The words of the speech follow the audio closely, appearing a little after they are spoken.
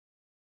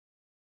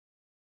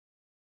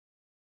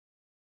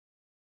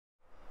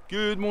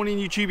Good morning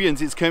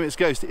YouTubians, it's Kermit's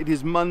Ghost. It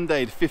is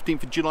Monday the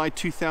 15th of July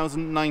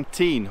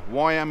 2019.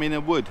 Why I'm in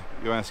a wood,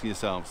 you're asking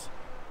yourselves.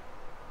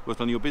 Well, it's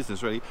none of your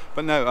business really.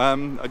 But no,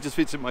 I just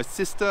visited my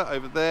sister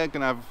over there.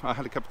 I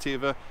had a cup of tea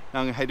with her.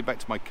 Now I'm going to head back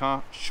to my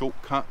car,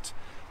 shortcut.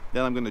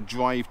 Then I'm going to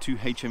drive to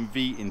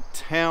HMV in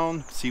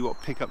town, see what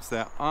pickups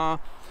there are.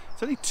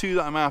 There's only two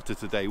that I'm after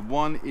today.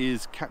 One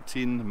is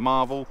Captain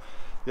Marvel.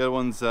 The other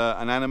one's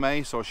an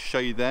anime, so I'll show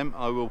you them.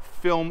 I will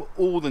film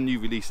all the new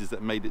releases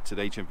that made it to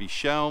the HMV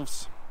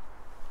shelves.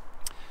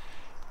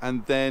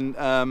 And then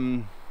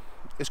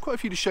there's quite a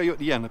few to show you at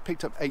the end. I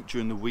picked up 8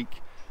 during the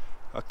week.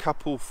 A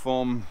couple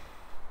from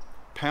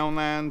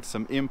Poundland,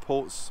 some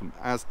imports, some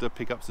Asda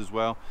pickups as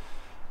well.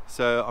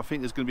 So I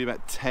think there's going to be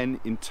about 10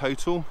 in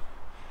total.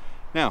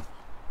 Now,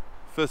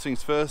 first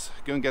things first,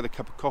 go and get a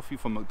cup of coffee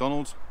from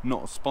McDonald's,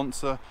 not a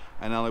sponsor,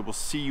 and I will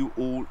see you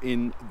all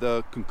in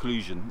the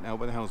conclusion. Now,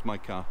 where the hell is my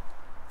car?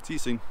 See you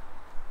soon.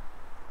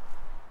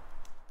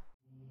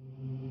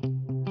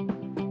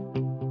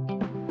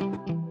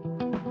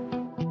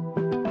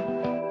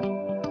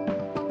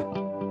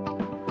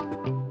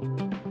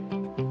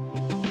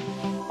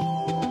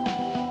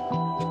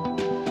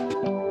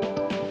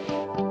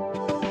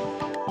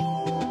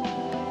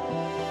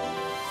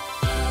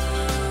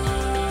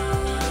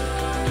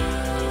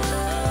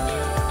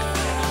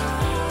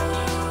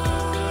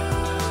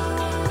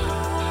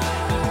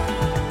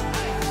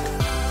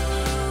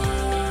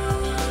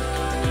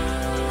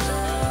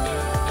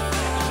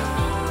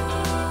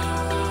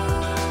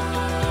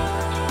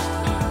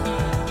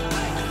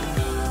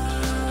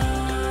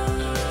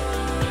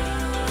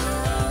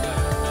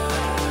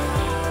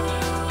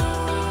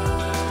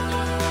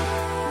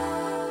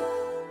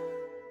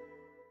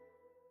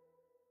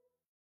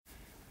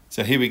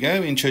 So here we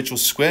go in Churchill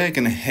Square,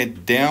 going to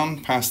head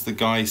down past the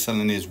guy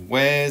selling his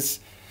wares,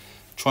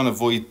 trying to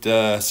avoid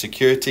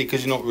security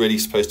because you're not really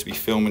supposed to be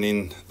filming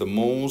in the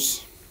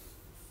malls.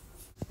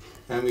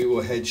 And we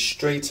will head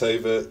straight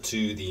over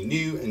to the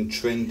new and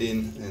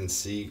trending and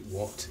see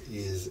what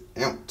is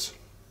out.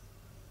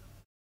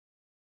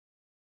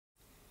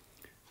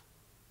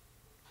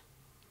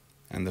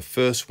 And the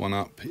first one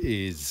up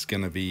is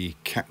going to be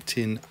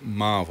Captain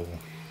Marvel.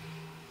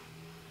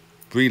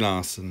 Brie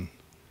Larson.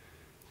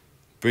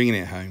 Bringing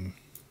it home.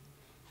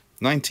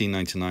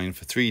 $19.99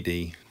 for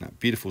 3D. That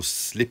beautiful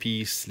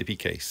slippy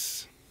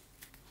case.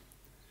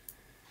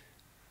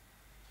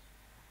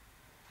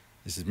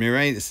 This is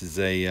Blu-ray. This is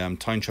a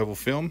time travel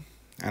film,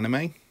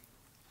 anime,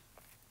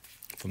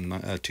 from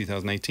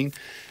 2018.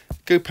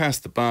 Go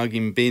past the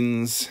bargain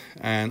bins,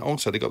 and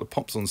also they got the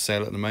pops on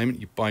sale at the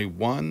moment. You buy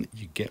one,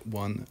 you get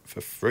one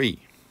for free.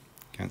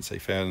 Can't say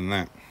fairer than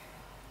that.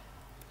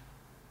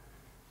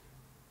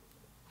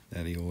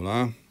 There they all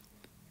are.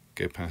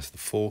 Go past the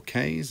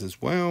 4Ks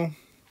as well.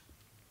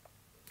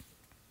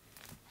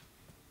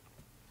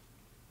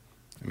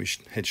 And we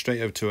should head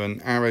straight over to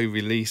an Arrow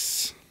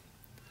release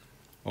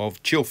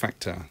of Chill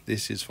Factor.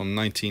 This is from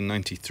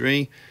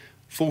 1993,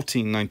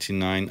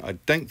 $14.99. I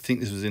don't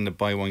think this was in the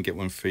buy one get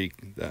one free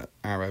that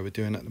Arrow are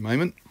doing at the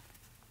moment.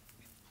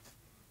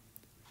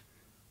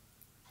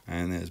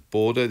 And there's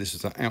Border. This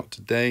is out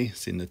today.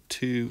 It's in the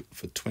 2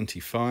 for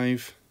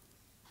 $25.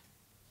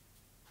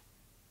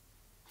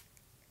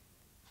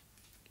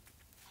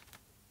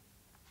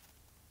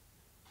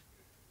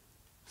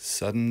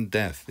 Sudden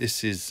Death.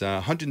 This is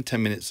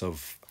 110 minutes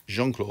of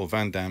Jean-Claude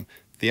Van Damme,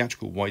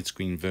 theatrical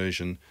widescreen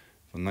version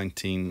from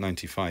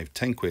 1995.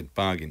 10 quid,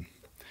 bargain.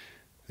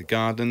 The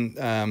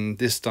Garden,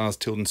 this stars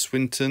Tilda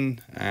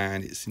Swinton,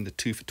 and it's in the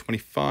 2 for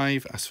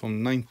 25. That's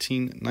from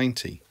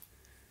 1990.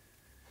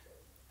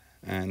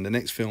 And the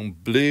next film,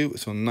 Blue,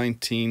 is from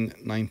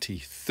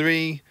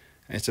 1993.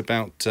 It's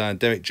about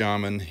Derek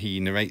Jarman.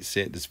 He narrates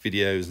it. There's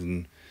videos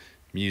and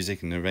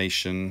music and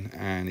narration,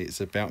 and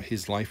it's about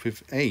his life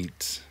with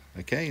AIDS.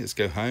 Okay, let's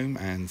go home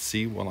and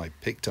see what I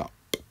picked up.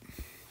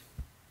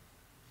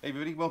 Hey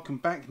everybody, welcome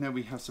back. Now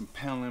we have some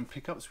Poundland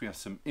pickups, we have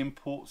some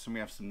imports, and we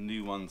have some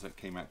new ones that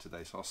came out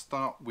today. So I'll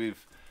start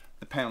with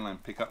the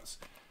Poundland pickups.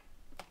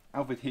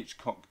 Alfred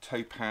Hitchcock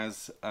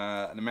Topaz,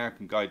 an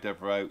American guy,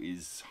 Devereaux,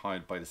 is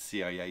hired by the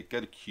CIA to go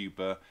to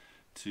Cuba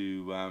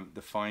to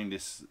find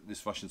this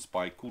Russian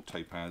spy called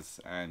Topaz,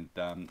 and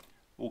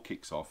all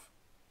kicks off.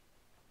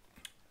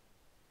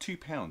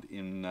 £2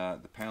 in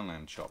the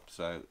Poundland shop,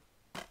 so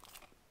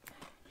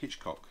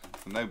Hitchcock,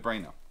 a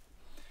no-brainer.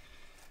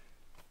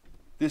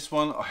 This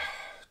one,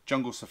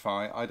 Jungle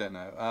Safari, I don't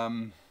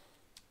know.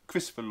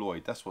 Christopher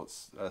Lloyd, that's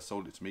what's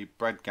sold it to me.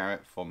 Brad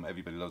Garrett from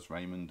Everybody Loves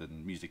Raymond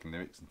and music and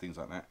lyrics and things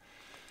like that.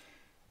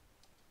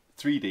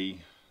 3D,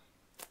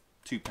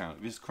 £2.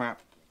 If it's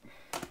crap,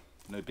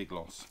 no big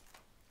loss.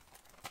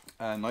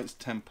 Knights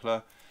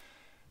Templar,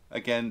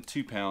 again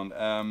 £2. I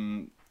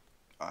don't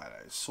know,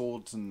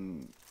 swords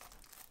and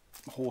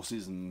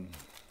horses and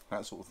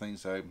that sort of thing,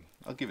 so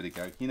I'll give it a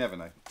go. You never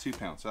know.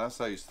 £2. So that's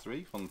those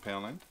three from the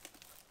Poundland.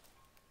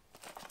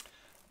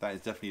 That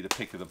is definitely the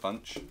pick of the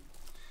bunch.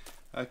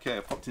 Okay, I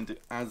popped into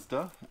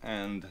Asda,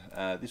 and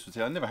this was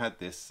here. I never had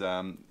this.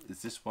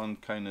 Is this one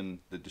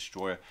Conan the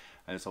Destroyer,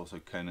 and it's also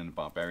Conan the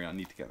Barbarian. I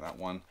need to get that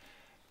one.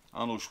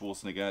 Arnold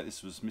Schwarzenegger.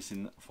 This was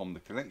missing from the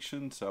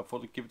collection, so I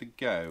thought I'd give it a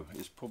go.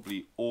 It's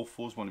probably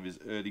awful. It's one of his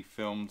early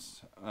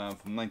films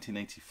from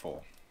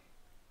 1984.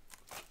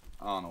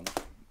 Arnold.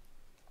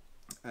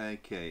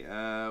 Okay,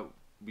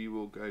 we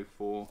will go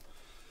for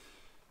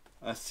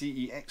a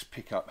CEX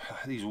pickup.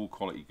 These are all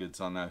quality goods,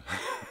 I know.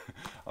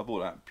 I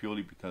bought that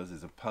purely because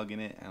there's a pug in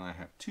it, and I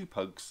have two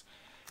pugs.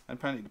 And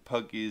apparently the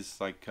pug is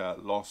like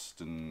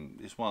lost, and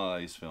it's one of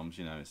those films,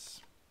 you know,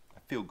 it's a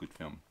feel-good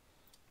film.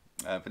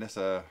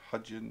 Vanessa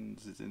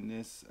Hudgens is in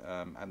this,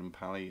 Adam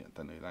Pally, I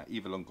don't know that,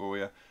 Eva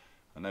Longoria,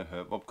 I know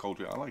her, Bob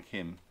Caldry, I like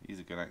him, he's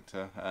a good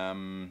actor.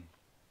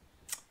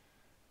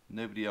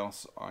 Nobody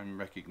else I'm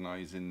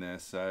recognising there,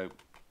 so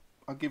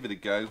I'll give it a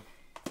go.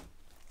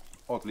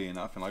 Oddly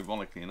enough, and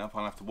ironically enough,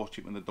 I'll have to watch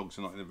it when the dogs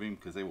are not in the room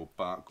because they will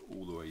bark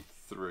all the way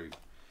through.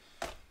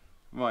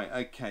 Right,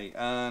 okay,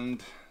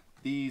 and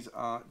these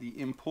are the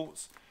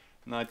imports.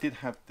 Now I did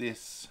have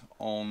this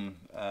on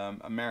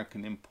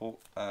American import,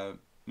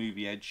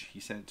 Movie Edge. He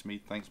sent it to me,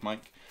 thanks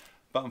Mike.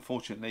 But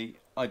unfortunately,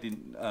 I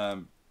didn't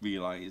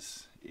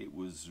realise it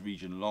was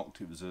region locked.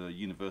 It was a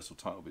universal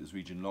title, but it was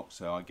region locked,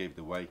 so I gave it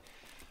away.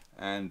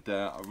 And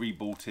I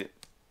rebought it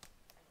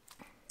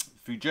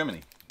through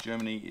Germany.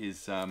 Germany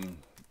is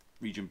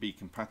region B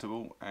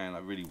compatible, and I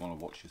really want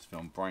to watch this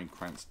film. Bryan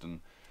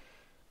Cranston,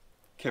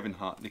 Kevin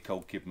Hart,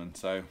 Nicole Kidman,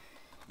 so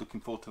looking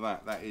forward to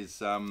that. That is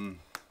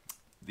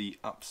The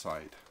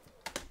Upside.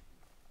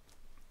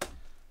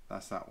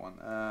 That's that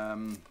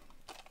one.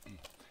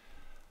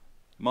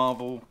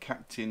 Marvel,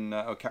 Captain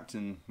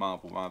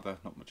Marvel rather,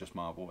 not just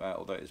Marvel,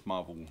 although it's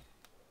Marvel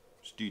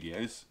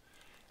Studios,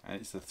 and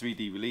it's a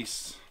 3D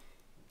release.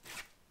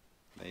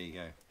 There you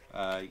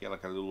go. You get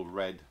like a little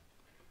red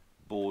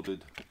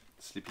bordered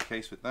slipper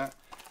case with that.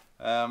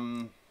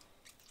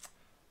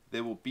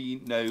 There will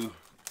be no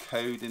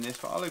code in this,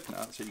 but I'll open it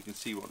up so you can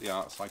see what the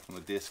art's like on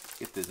the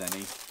disc, if there's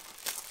any.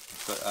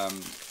 But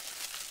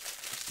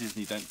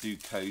Disney don't do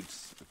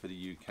codes for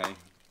the UK.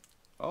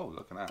 Oh,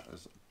 look at that,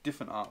 there's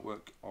different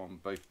artwork on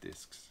both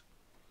discs.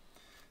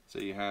 So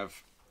you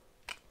have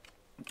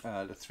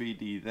the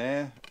 3D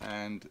there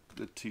and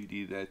the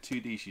 2D there.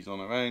 2D she's on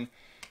her own,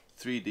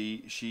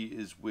 3D she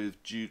is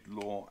with Jude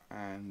Law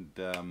and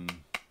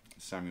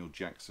Samuel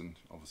Jackson,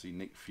 obviously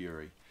Nick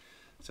Fury.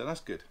 So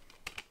that's good.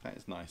 That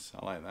is nice.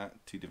 I like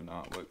that. Two different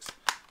artworks.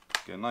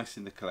 Go nice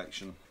in the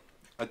collection.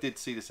 I did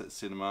see this at the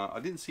cinema.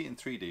 I didn't see it in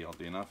 3D,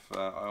 oddly enough.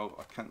 I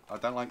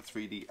don't like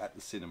 3D at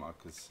the cinema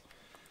because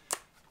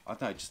I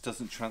don't know, it just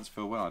doesn't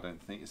transfer well. I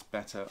don't think it's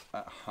better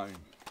at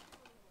home.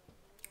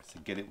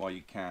 So get it while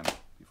you can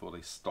before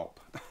they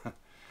stop.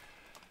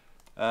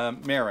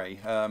 Mere,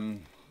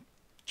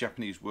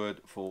 Japanese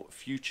word for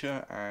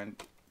future,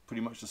 and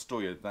pretty much the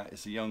story of that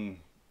is a young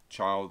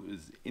child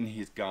is in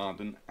his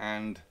garden,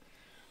 and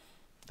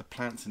the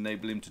plants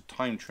enable him to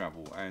time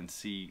travel and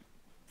see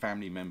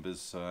family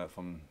members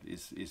from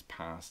his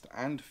past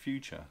and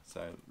future.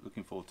 So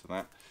looking forward to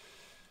that.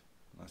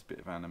 Nice bit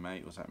of anime.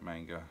 Or was that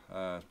manga?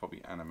 It's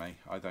probably anime.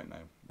 I don't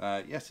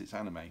know. Yes, it's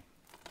anime. And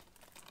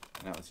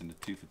that was in the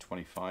 2 for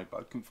 25, but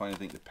I couldn't find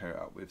anything to pair it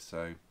up with,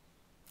 so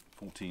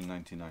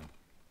 $14.99.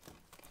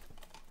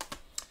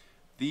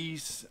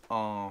 These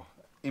are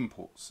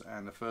imports,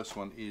 and the first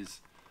one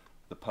is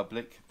The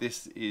Public.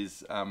 This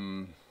is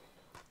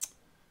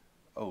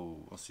oh,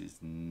 what's his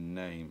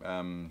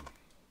name?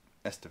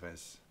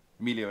 Estevez,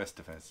 Emilio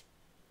Estevez.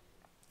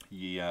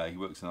 He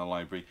works in a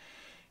library.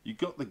 You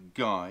got the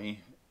guy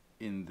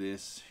in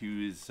this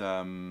who is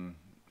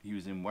he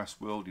was in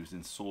Westworld, he was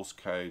in Source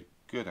Code,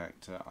 good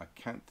actor. I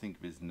can't think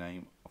of his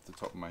name off the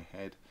top of my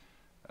head.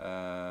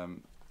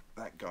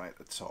 That guy at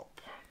the top,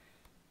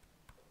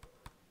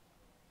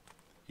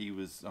 he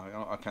was,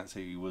 I can't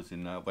say he was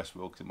in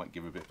Westworld because it might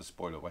give a bit of a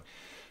spoiler away,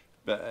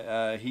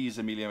 but he's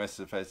Emilio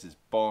Estevez's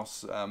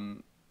boss.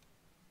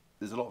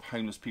 There's a lot of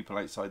homeless people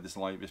outside this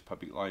library, this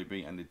public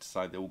library, and they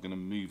decide they're all going to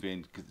move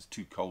in because it's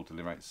too cold to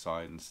live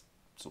outside and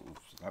sort of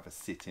have a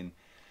sit-in.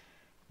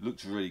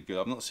 Looks really good.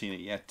 I've not seen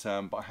it yet,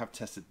 but I have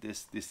tested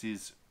this. This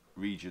is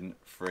region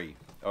free,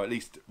 or at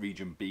least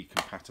region B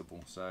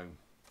compatible. So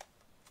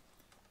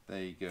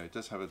there you go. It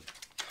does have a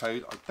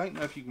code. I don't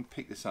know if you can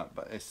pick this up,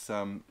 but it's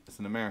an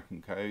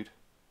American code.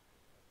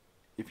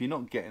 If you're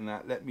not getting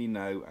that, let me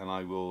know, and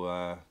I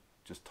will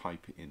just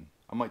type it in.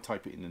 I might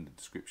type it in the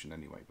description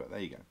anyway. But there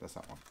you go. That's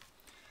that one.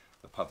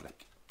 The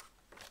Public.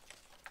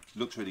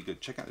 Looks really good.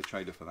 Check out the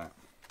trailer for that.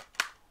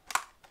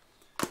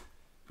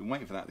 Been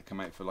waiting for that to come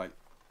out for like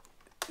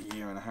a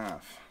year and a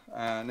half.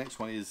 Next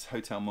one is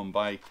Hotel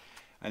Mumbai,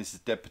 and this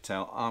is Dev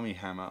Patel, Armie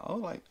Hammer. Oh,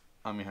 like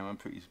Armie Hammer,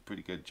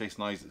 pretty good.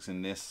 Jason Isaacs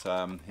in this,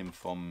 him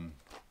from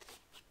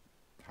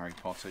Harry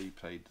Potter. He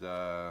played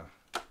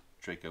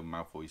Draco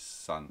Malfoy's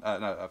son,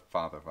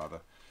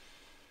 father.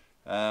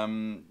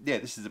 Yeah,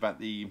 this is about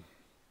the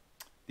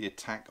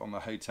attack on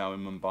the hotel in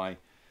Mumbai.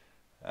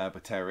 by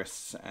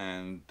terrorists,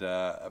 and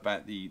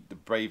about the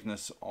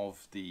braveness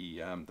of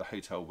the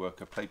hotel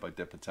worker played by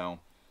Dev Patel,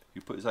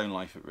 who put his own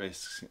life at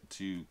risk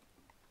to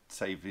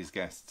save his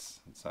guests.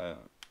 So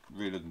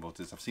really looking forward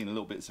to this. I've seen a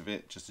little bits of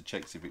it just to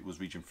check if it was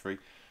region 3,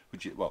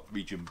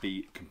 region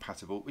B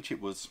compatible, which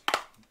it was.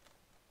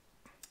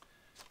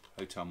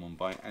 Hotel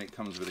Mumbai, and it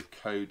comes with a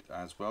code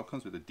as well. It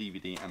comes with a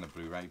DVD and a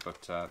Blu-ray,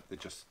 but they're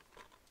just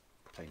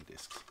plain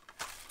discs.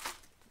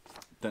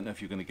 Don't know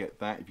if you're going to get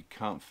that. If you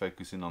can't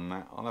focus in on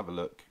that, I'll have a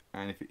look,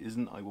 and if it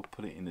isn't, I will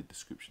put it in the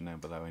description down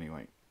below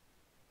anyway.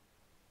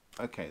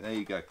 Okay, there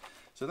you go.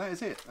 So that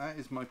is it. That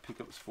is my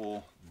pickups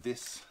for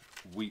this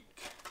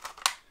week.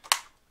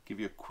 Give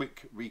you a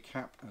quick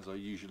recap as I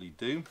usually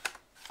do.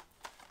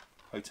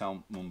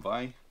 Hotel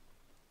Mumbai,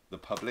 The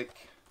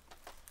Public,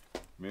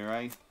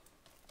 Blu-ray,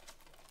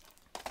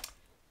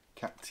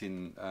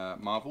 Captain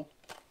Marvel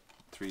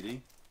 3D.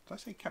 Did I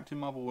say Captain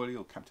Marvel earlier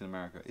or Captain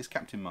America? It's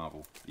Captain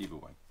Marvel, either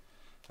way.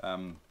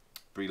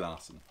 Brie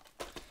Larson.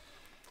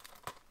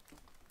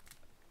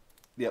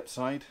 The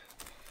Upside.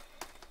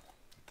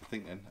 To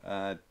think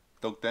then.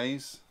 Dog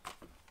Days.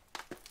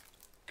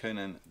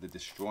 Conan the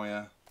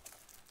Destroyer.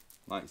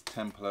 Knights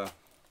Templar.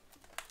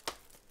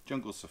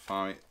 Jungle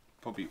Safari.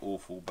 Probably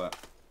awful, but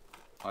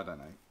I don't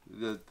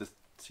know. The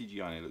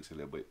CGI looks a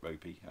little bit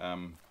ropey.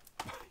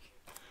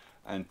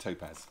 And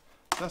Topaz.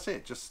 So that's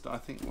it. Just, I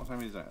think, what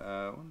time is that?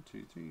 1,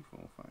 2, 3, 4,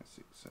 5,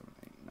 6, 7,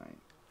 8,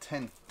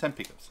 9, 10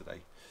 pickups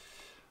today.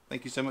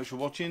 Thank you so much for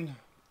watching.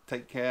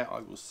 Take care. I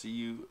will see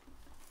you.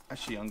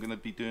 Actually, I'm going to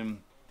be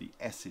doing the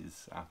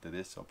S's after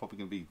this. I'm probably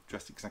going to be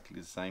dressed exactly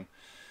the same.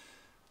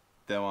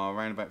 There are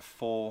around about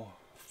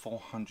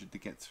 400 to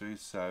get through,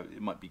 so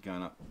it might be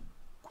going up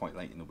quite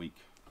late in the week.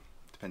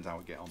 Depends how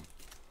I get on.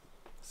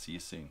 See you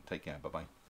soon. Take care. Bye-bye.